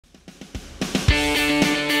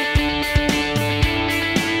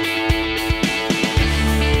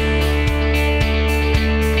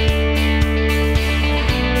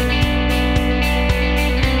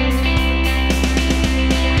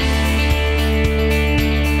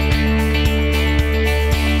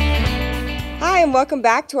and welcome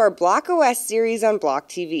back to our BlockOS series on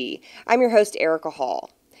BlockTV. I'm your host, Erica Hall.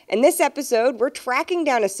 In this episode, we're tracking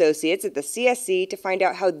down associates at the CSC to find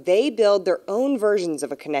out how they build their own versions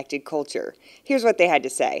of a connected culture. Here's what they had to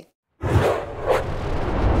say. I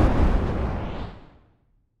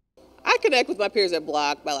connect with my peers at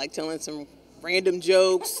Block by telling some random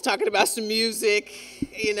jokes, talking about some music,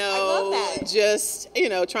 I love that. just,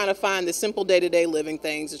 trying to find the simple day-to-day living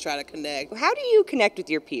things to try to connect. How do you connect with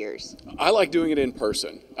your peers? I like doing it in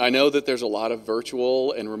person. I know that there's a lot of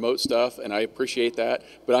virtual and remote stuff, and I appreciate that,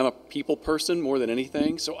 but I'm a people person more than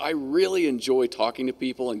anything, so I really enjoy talking to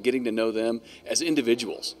people and getting to know them as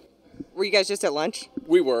individuals. Were you guys just at lunch?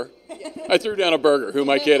 We were. I threw down a burger. Who am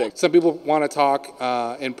I kidding? Some people want to talk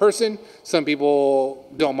in person. Some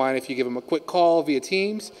people don't mind if you give them a quick call via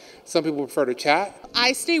Teams. Some people prefer to chat.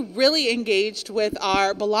 I stay really engaged with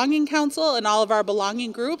our Belonging Council and all of our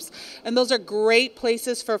belonging groups, and those are great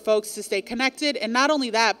places for folks to stay connected, and not only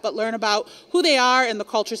that, but learn about who they are and the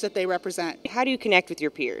cultures that they represent. How do you connect with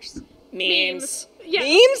your peers? Memes. Yes.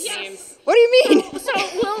 Memes? Yes. What do you mean? So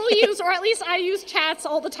we'll use, or at least I use chats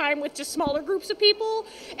all the time with just smaller groups of people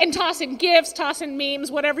and toss in GIFs, toss in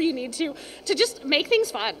memes, whatever you need to just make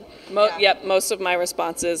things fun. Yep, most of my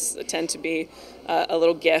responses tend to be a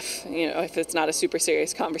little GIF, if it's not a super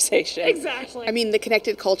serious conversation. Exactly. I mean, the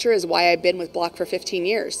connected culture is why I've been with Block for 15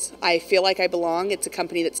 years. I feel like I belong. It's a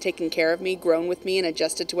company that's taken care of me, grown with me, and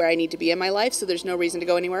adjusted to where I need to be in my life, so there's no reason to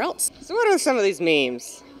go anywhere else. So what are some of these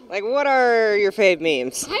memes? What are your fave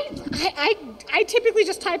memes? I typically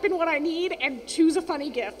just type in what I need and choose a funny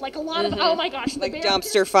GIF. A lot of, oh my gosh. The bear,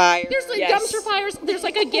 dumpster fire. There's dumpster fires. There's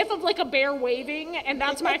a GIF of a bear waving, and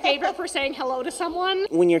that's my favorite for saying hello to someone.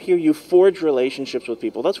 When you're here, you forge relationships with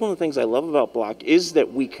people. That's one of the things I love about Block is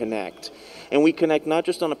that we connect. And we connect not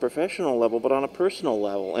just on a professional level, but on a personal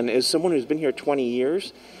level. And as someone who's been here 20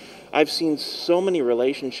 years, I've seen so many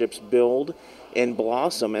relationships build and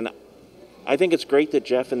blossom. And I think it's great that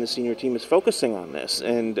Jeff and the senior team is focusing on this,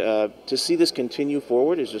 and to see this continue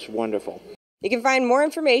forward is just wonderful. You can find more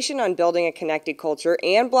information on building a connected culture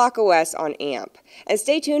and BlockOS on AMP. And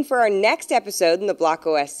stay tuned for our next episode in the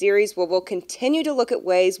BlockOS series, where we'll continue to look at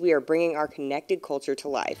ways we are bringing our connected culture to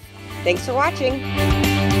life. Thanks for watching.